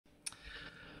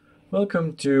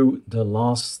Welcome to the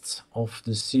last of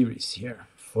the series here,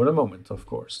 for the moment, of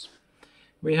course.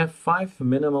 We have 5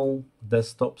 minimal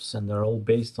desktops and they're all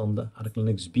based on the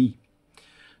ArcoLinuxB.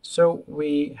 So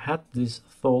we had this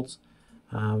thought,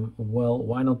 well,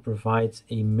 why not provide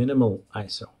a minimal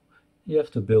ISO? You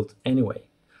have to build anyway.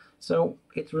 So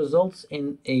it results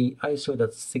in a ISO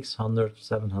that's 600,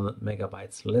 700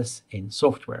 megabytes less in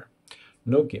software.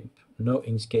 No GIMP, no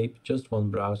Inkscape, just one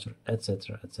browser,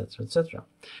 etc., etc., etc.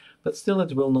 But still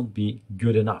it will not be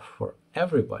good enough for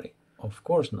everybody. Of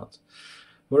course not.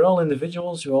 We're all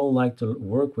individuals, we all like to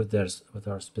work with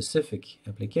our specific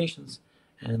applications,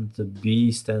 and the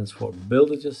B stands for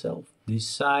build it yourself,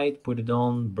 decide, put it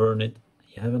on, burn it,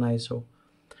 you have an ISO,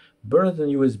 burn it on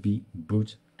USB,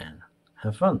 boot, and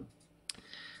have fun.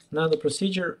 Now the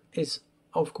procedure is,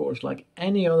 of course, like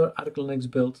any other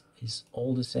ArcoLinux build, is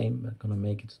all the same. I'm going to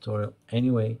make a tutorial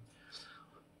anyway.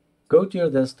 Go to your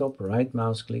desktop, right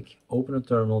mouse click, open a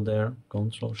terminal there,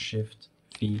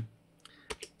 Ctrl-Shift-V,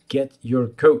 get your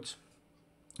code.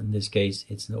 In this case,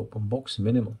 it's an Openbox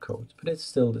minimal code, but it's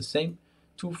still the same.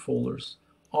 2 folders,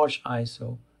 Arch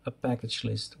ISO, a package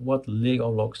list, what Lego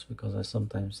blocks, because I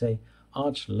sometimes say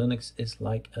Arch Linux is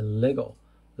like a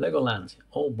Legoland,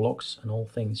 all blocks and all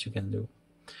things you can do.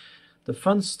 The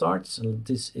fun starts, and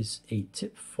this is a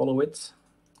tip, follow it,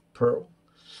 Perl.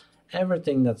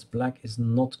 Everything that's black is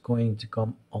not going to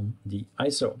come on the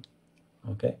ISO.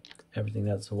 Okay, everything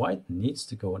that's white needs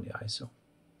to go on the ISO.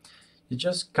 You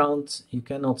just can't, you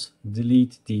cannot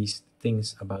delete these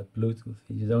things about Bluetooth.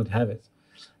 You don't have it.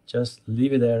 Just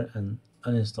leave it there and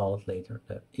uninstall it later.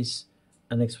 There is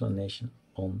an explanation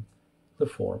on the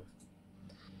forum.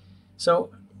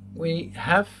 So we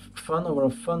have fun. Our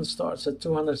fun starts at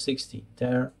 260.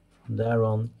 From there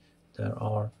on, there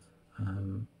are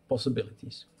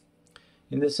possibilities.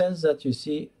 In the sense that you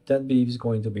see deadbeef is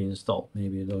going to be installed.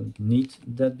 Maybe you don't need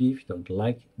deadbeef, you don't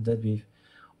like deadbeef,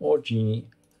 or Genie,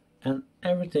 and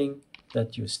everything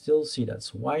that you still see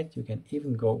that's white, you can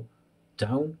even go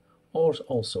down or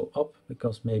also up,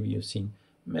 because maybe you've seen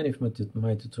many of my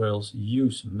tutorials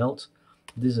use melt.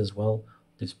 This as well,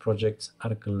 this project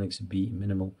ArcoLinuxB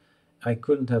minimal, I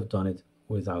couldn't have done it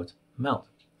without melt.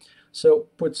 So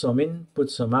put some in, put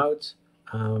some out,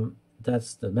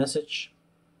 that's the message.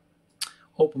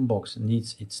 Openbox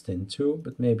needs its thin too,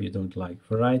 but maybe you don't like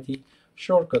variety.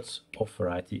 Shortcuts of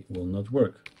variety will not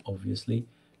work, obviously.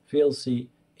 VLC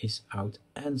is out,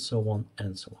 and so on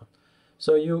and so on.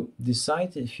 So you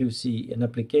decide, if you see an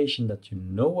application that you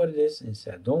know what it is and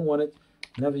say I don't want it,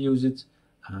 never use it,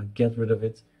 get rid of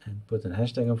it and put a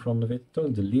hashtag in front of it.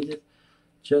 Don't delete it,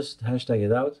 just hashtag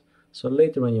it out. So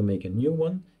later when you make a new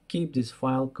one, keep this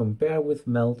file, compare with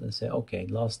melt and say, okay,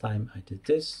 last time I did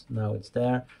this, now it's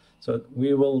there. So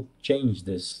we will change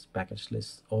this package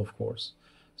list, of course,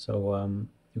 so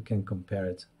you can compare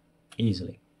it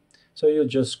easily. So you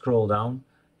just scroll down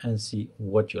and see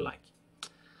what you like.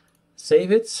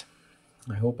 Save it.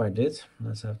 I hope I did.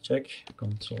 Let's have a check.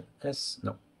 Control S.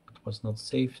 No, it was not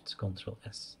saved. Control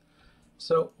S.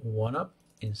 So one up,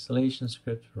 installation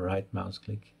script, right mouse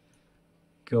click,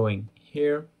 going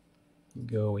here,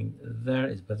 going there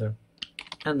is better,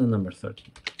 and the number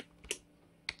 13.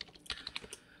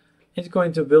 It's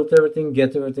going to build everything,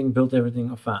 get everything, build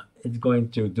everything. Enfin, it's going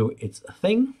to do its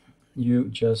thing. You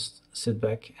just sit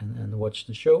back and watch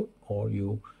the show, or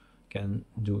you can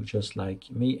do just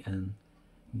like me and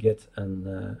get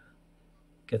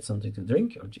something to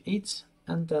drink or to eat,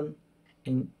 and then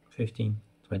in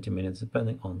 15-20 minutes,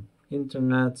 depending on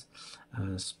internet,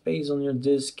 space on your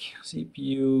disk,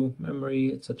 CPU,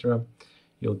 memory, etc.,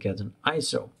 you'll get an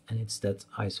ISO, and it's that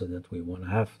ISO that we want to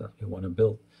have, that we want to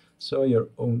build. So your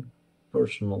own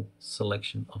personal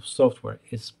selection of software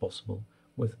is possible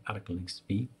with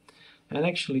ArcoLinuxB, and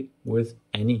actually with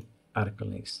any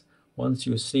ArcoLinux. Once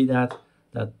you see that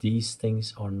these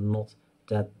things are not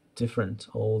that different,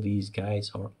 all these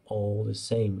guys are all the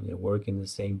same, they work in the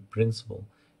same principle.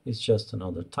 It's just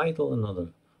another title,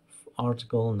 another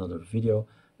article, another video,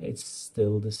 it's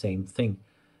still the same thing.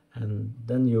 And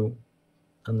then you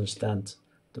understand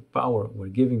the power we're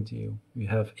giving to you. You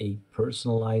have a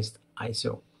personalized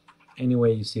ISO. Any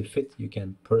way you see fit, you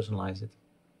can personalize it.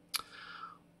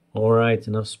 All right,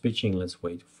 enough speeching. Let's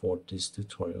wait for this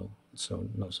tutorial. So,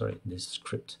 no, sorry, this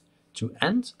script to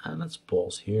end, and let's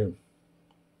pause here.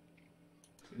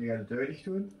 You got a dirty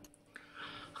doing?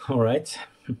 All right.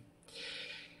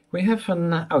 We have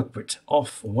an output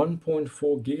of 1.4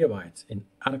 gigabytes in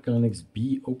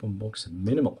ArcoLinuxB Openbox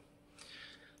minimal.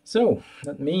 So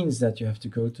that means that you have to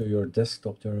go to your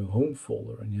desktop, to your home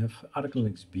folder, and you have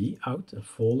ArcoLinuxB out, a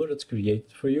folder that's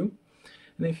created for you.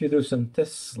 And if you do some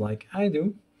tests like I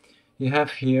do, you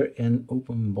have here an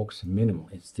Openbox minimal.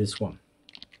 It's this one.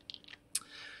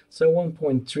 So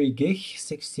 1.3 gig,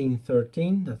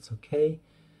 1613, that's okay.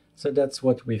 So that's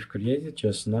what we've created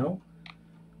just now.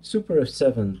 Super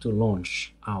F7 to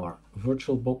launch our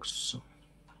VirtualBox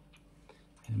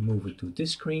and move it to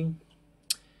this screen.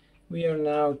 We are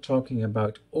now talking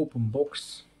about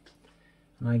Openbox,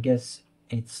 and I guess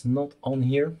it's not on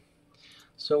here.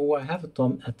 So I have a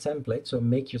template, so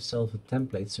make yourself a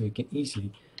template so you can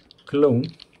easily clone.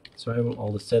 So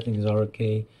all the settings are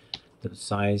okay, the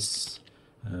size,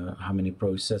 how many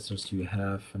processors you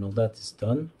have, and all that is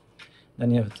done.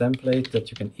 Then you have a template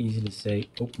that you can easily say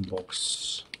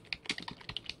Openbox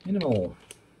minimal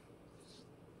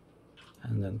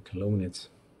and then clone it.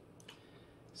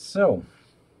 So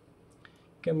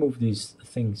you can move these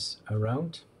things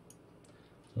around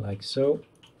like so,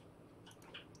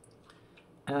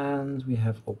 and we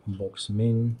have Openbox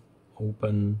min,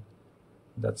 open,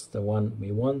 that's the one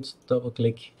we want. Double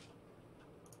click,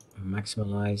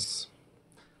 maximize.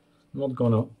 I'm not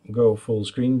gonna go full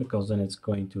screen because then it's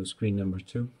going to screen number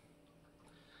 2.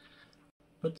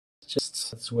 But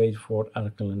just let's wait for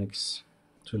ArcoLinux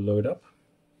to load up.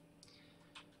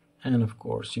 And of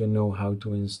course you know how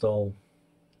to install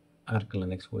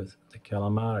ArcoLinux with the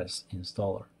Calamares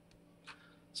installer.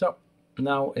 So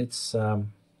now it's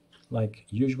like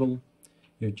usual,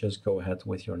 you just go ahead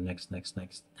with your next,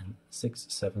 and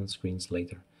 6-7 screens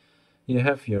later you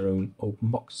have your own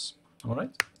Openbox.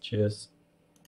 Alright, cheers.